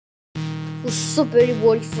Super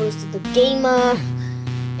Reward First the Gamer,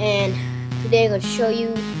 and today I'm gonna show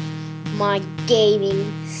you my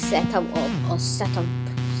gaming setup or setup,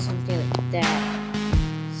 something like that.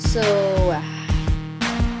 So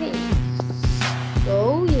hey,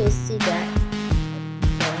 so you'll see that.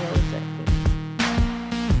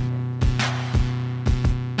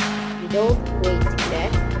 You don't wait to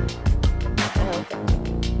that.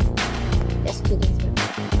 Just kidding.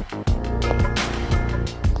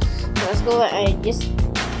 Let's go and just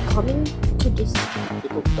coming to this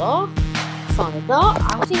little door. Found the door.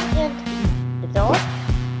 After you enter the door,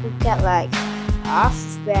 you get like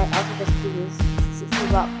bed after the thing is 60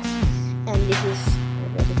 bucks. And this is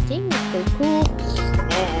another thing, it's so cool.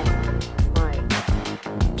 And my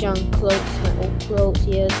junk clothes, my old clothes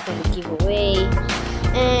here is gonna give away.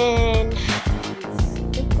 And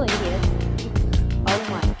it's play here. Oh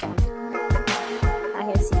my god. I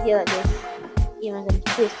can see here like this. Even the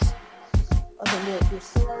twist. Okay, like this.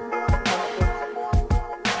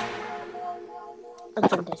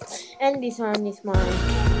 Okay, this. And this one is my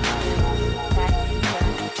back.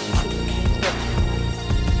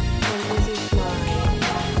 And this is my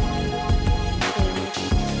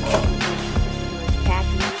cat.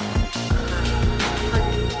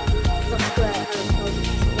 Subscribers.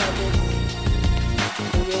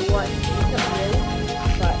 You watch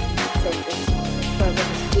but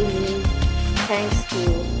subscribers give me thanks to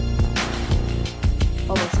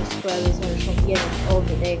all the subscribers and getting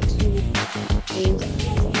over there too.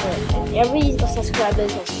 And every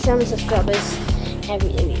subscribers or 7 subscribers every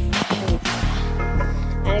week.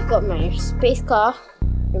 And I got my space car,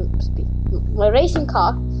 my racing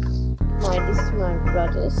car. This is my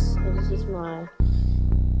brother's, and this is my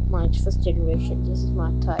first generation. This is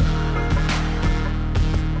my type,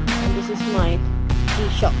 and this is my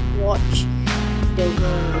G-Shock watch. The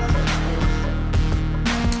one with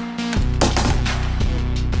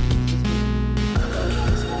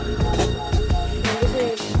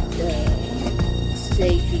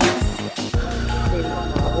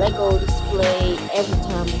the Lego display every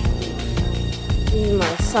time. This is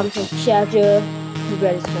my Samsung charger.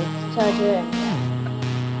 Here is my charger and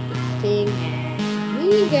thing.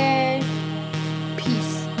 We get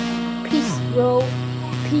peace, bro.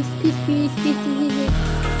 Peace.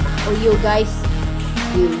 Oh, yo, guys,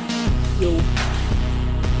 yo.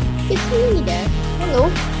 It's me there. Hello.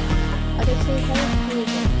 I can say hello.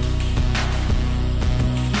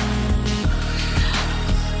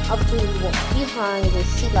 After you walk behind, you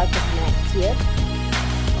see like a map here.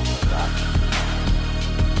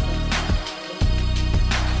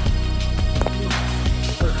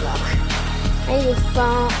 And you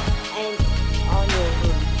found, and on your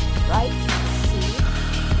right you see,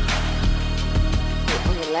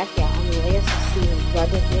 on the left, on the left you see your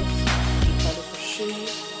brother this machine.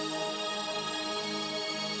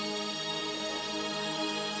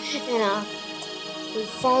 And we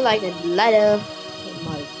found like a ladder.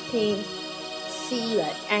 My thing, see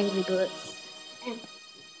like Angry Birds and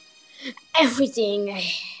everything. I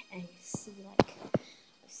see like a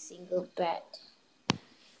single bed.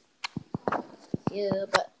 Yeah,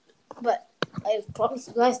 but I promise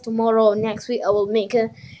you guys next week I will make a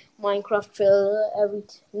Minecraft trailer.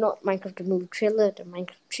 Not Minecraft the movie trailer, the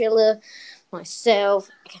Minecraft trailer myself,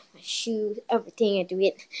 my shoes, everything I do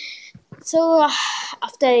it. So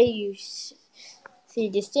after you see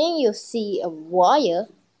this thing, you'll see a wire.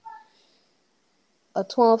 A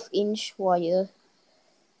 12-inch wire.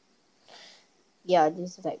 Yeah,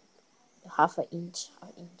 this is like half an inch.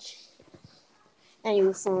 And you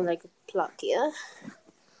will find like a plug here.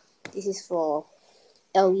 This is for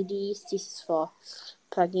LEDs. This is for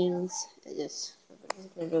plugins. Just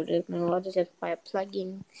by a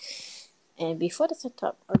plugin. And before the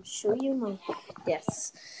setup, I'll show you my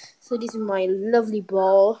desk. So this is my lovely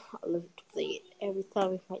ball. I love to play it every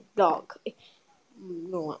time with my dog.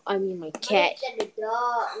 No, I mean my cat.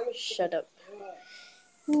 Shut up.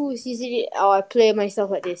 Ooh, see, oh, I play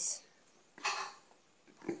myself like this.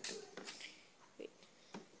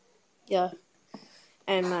 Yeah,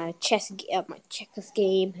 and my checkers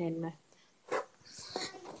game, and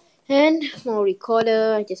my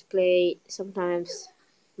recorder. I just play sometimes.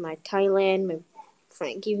 My Thailand, my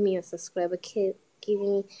friend give me a subscriber kit, give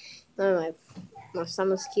me my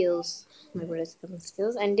summer skills, my brother's summer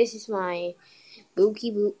skills, and this is my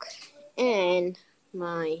bookie book and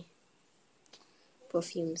my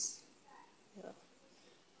perfumes.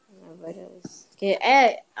 Okay,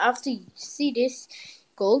 after you see this,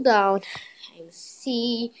 go down and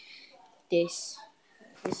see this.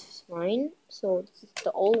 This is mine. So this is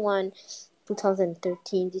the old one,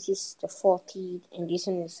 2013. This is the 14, and this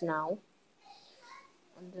one is now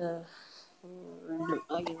on the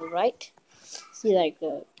on your right. See like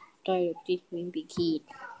the Dynasty Queen Big Kid,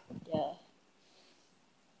 the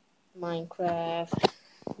Minecraft,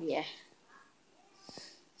 yeah.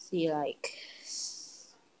 See like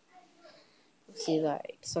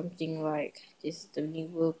something like this is the new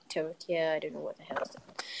book Terratia. I don't know what the hell is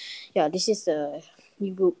that. Yeah, this is the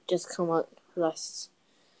new book just come out last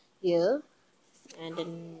year, and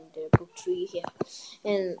then the book 3 here,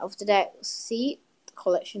 and after that see the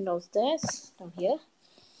collection downstairs down here.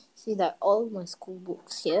 See that all my school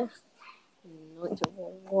books here. No need to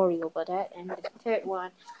worry about that. And the third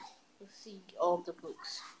one, you see all the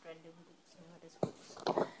books, random books, and other books.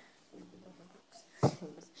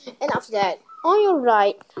 And after that, on your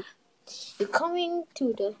right, you're coming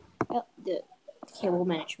to the cable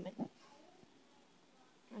management.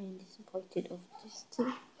 I'm disappointed of this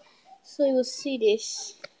thing. So you will see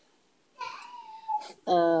this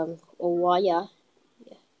a wire.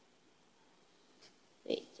 Yeah.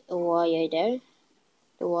 Wait, a wire there.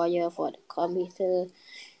 The wire for the computer.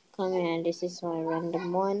 And this is my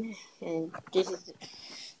random one, and this is.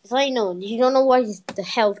 So I know you don't know what is the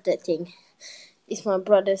hell of that thing. It's my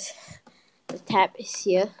brother's. The tab is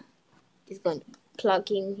here. It's going to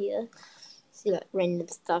plug in here. See like random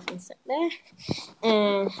stuff inside there.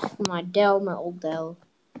 And my old Dell.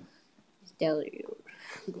 This Dell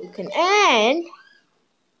broken. And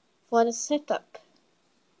for the setup.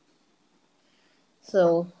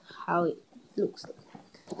 So how it looks like.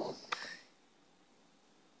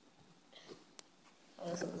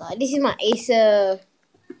 This is my Acer.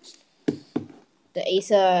 The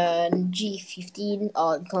Acer G15,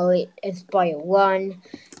 or call it Aspire 1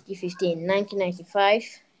 G15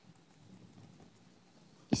 1995.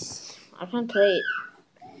 I can't play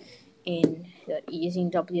it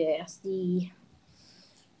using WASD.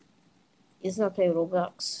 It's not play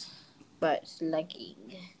Roblox, but it's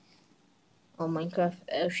lagging. Or Minecraft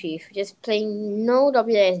L-Shift. Just playing no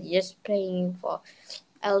WASD, just playing for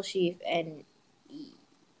L-Shift and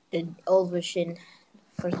the old version,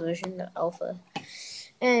 first version, the alpha.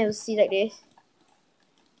 And you'll see like this.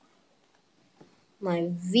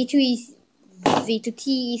 My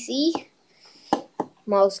V2TEC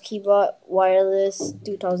mouse keyboard wireless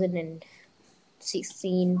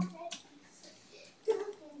 2016.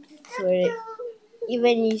 So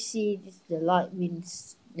even you see this, the light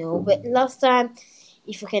means no. But last time,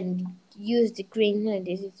 if you can use the green, and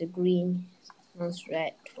this is the green, it's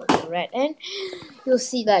red for the red, and you'll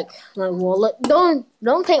see like my wallet. Don't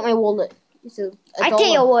take my wallet. I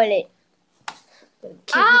take your wallet.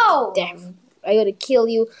 Ow! Damn! I gotta kill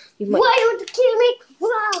you. Why you want to kill me?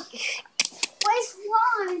 What's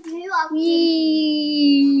wrong with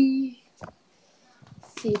you?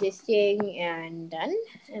 See this thing and done.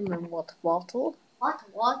 And my water bottle. What?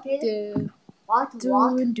 Dun, What?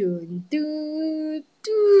 dun, dun, dun.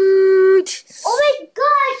 Oh my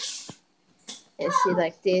gosh! And see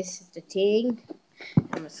like this is the thing.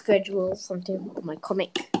 I'm a schedule something of my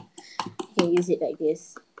comic. You can use it like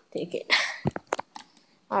this. Take it.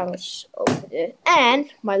 I was over there. And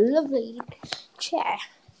my lovely chair.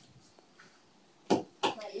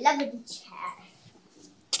 Lovely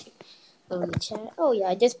chair. Oh yeah,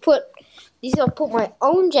 I just put this. I put my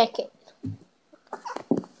own jacket.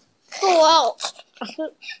 Oh wow!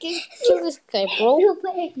 Kill this guy, bro.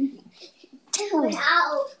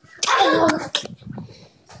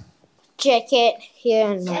 Jacket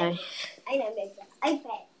here and my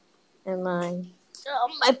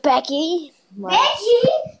baggie.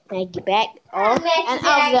 Maggie bag. Oh, and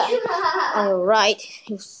after on the right,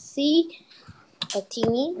 you see a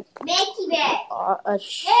thingy, or a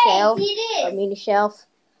shelf, a mini shelf,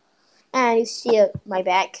 and you see my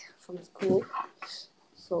bag from school.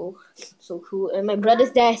 So cool. And my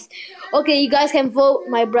brother's desk. Okay, you guys can vote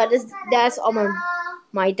my brother's desk or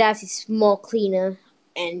my desk is more cleaner.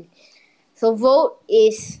 And so vote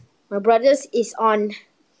is my brother's is on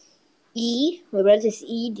E. My brother's is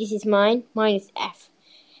E. This is mine. Mine is F.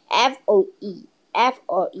 F or E. F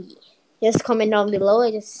or E. Just comment down below.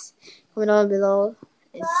 Just comment down below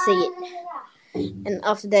and say it. And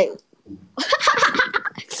after that, I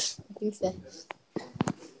think so.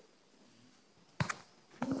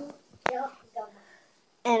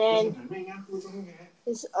 And then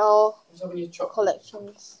it's all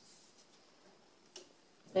collections.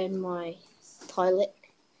 Then my toilet.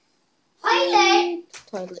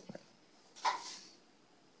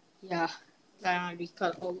 Yeah, I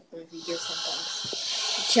record all of my videos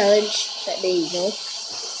sometimes. The challenge that they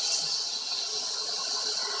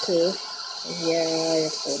Okay. And here I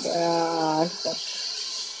go down.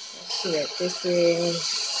 See like this thing,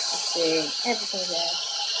 everything there.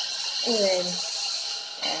 And then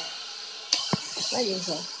I think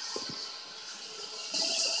so.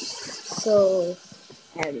 So,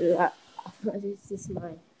 and this is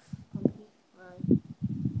my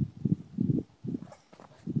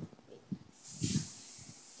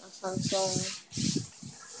Samsung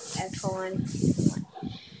S1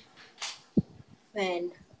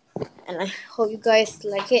 fan, and I hope you guys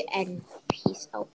like it, and peace out.